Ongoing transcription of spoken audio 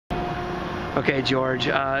Okay, George.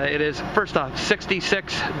 It is, first off,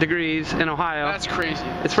 66 degrees in Ohio. That's crazy.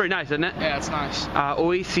 It's pretty nice, isn't it? Yeah, it's nice.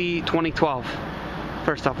 OAC 2012.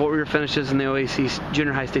 First off, what were your finishes in the OAC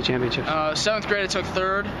Junior High State Championships? 7th grade I took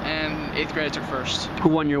 3rd, and 8th grade I took 1st. Who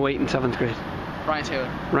won your weight in 7th grade? Ryan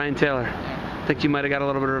Taylor. Ryan Taylor. Yeah. I think you might have got a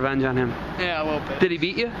little bit of revenge on him. Yeah, a little bit. Did he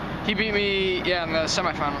beat you? He beat me, yeah, in the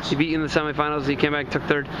semifinals. He beat you in the semifinals. He came back and took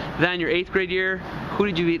 3rd. Then your 8th grade year, who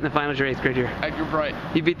did you beat in the finals your 8th grade year? Edgar Bright.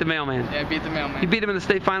 You beat the mailman. Yeah, I beat the mailman. You beat him in the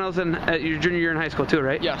state finals and at your junior year in high school too,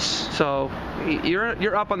 right? Yes. So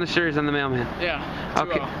you're up on the series on the mailman. Yeah. 2-0.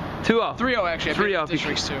 Okay. 2-0. 3-0 actually. 3-0.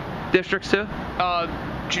 Districts too. Districts too?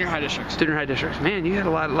 Junior high districts. Junior high districts. Man, you had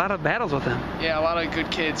a lot of battles with them. Yeah, a lot of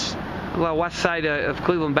good kids. A lot of west side of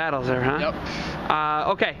Cleveland battles there, huh? Yep.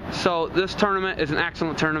 Okay, so this tournament is an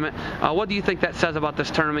excellent tournament. What do you think that says about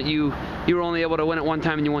this tournament? You were only able to win it one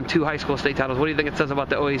time and you won 2 high school state titles. What do you think it says about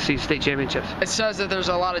the OAC state championships? It says that there's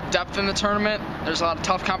a lot of depth in the tournament. There's a lot of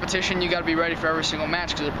tough competition. You got to be ready for every single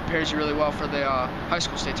match because it prepares you really well for the high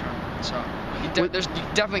school state tournament. So you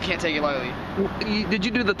definitely can't take it lightly. Did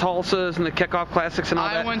you do the Tulsas and the kickoff classics and all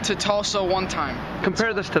that? I went to Tulsa one time.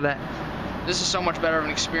 Compare this to that. This is so much better of an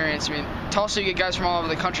experience. I mean, Tulsa, you get guys from all over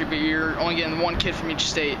the country, but you're only getting one kid from each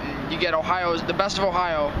state. And you get the best of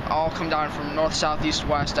Ohio, all come down from north, south, east,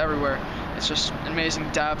 west, everywhere. It's just amazing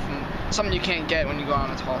depth and something you can't get when you go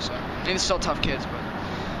out to Tulsa. I mean, it's still tough kids,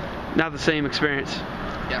 but not the same experience.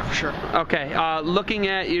 Yeah, for sure. Okay, looking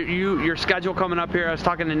at your schedule coming up here, I was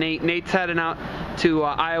talking to Nate. Nate's heading out to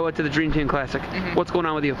Iowa to the Dream Team Classic. Mm-hmm. What's going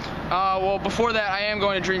on with you? Well, before that, I am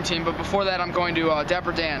going to Dream Team, but before that, I'm going to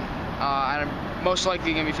Dapper Dan. And I'm most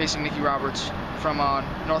likely going to be facing Nikki Roberts from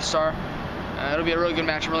North Star. It'll be a really good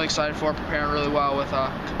match. I'm really excited for it, preparing really well with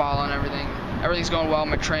Kabbalah and everything. Everything's going well.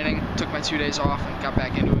 My training, took my 2 days off and got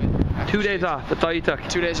back into it. 2 days off, that's all you took?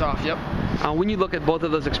 2 days off, yep. When you look at both of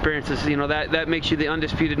those experiences, you know, that makes you the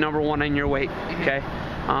undisputed #1 in your weight, okay?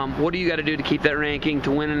 What do you got to do to keep that ranking,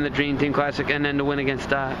 to win in the Dream Team Classic, and then to win against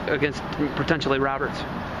potentially Roberts?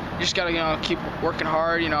 You just got to, keep working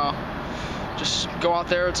hard, just go out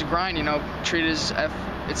there. It's a grind, treat it as if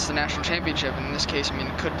it's the national championship. And in this case,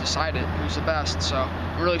 it could decide it who's the best. So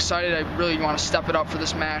I'm really excited. I really want to step it up for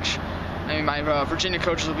this match. I mean, my Virginia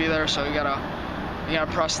coaches will be there, so you gotta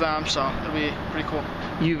press them. So it'll be pretty cool.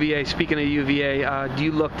 UVA. Speaking of UVA, do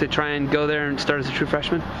you look to try and go there and start as a true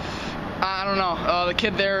freshman? I don't know. The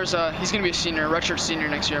kid there is he's gonna be a senior, redshirt senior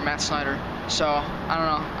next year, Matt Snyder. So I don't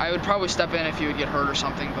know. I would probably step in if he would get hurt or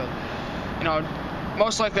something, but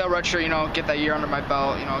most likely I'll redshirt, get that year under my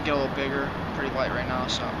belt, get a little bigger. I'm pretty light right now,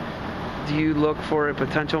 so. Do you look for a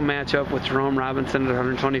potential matchup with Jerome Robinson at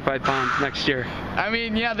 125 pounds next year? I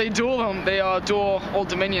mean, yeah, they duel them. They duel Old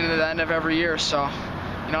Dominion at the end of every year, so,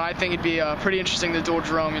 I think it'd be pretty interesting to duel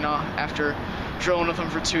Jerome, after drilling with him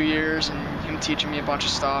for 2 years and him teaching me a bunch of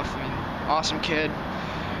stuff. I mean, awesome kid.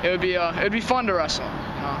 It'd be fun to wrestle,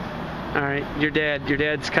 All right, your dad's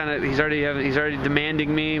he's already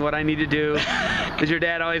demanding me what I need to do. Is your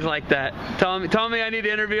dad always like that? Tell me I need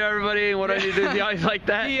to interview everybody and what I need to do. Is he always like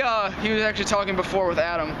that? He was actually talking before with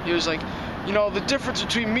Adam. He was like, the difference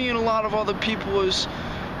between me and a lot of other people is,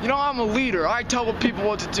 I'm a leader. I tell people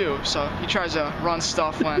what to do. So he tries to run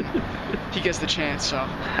stuff when he gets the chance. So. All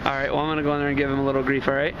right, well, I'm gonna go in there and give him a little grief.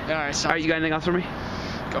 All right. All right. All right, you got anything else for me?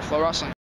 Go Flow Wrestling.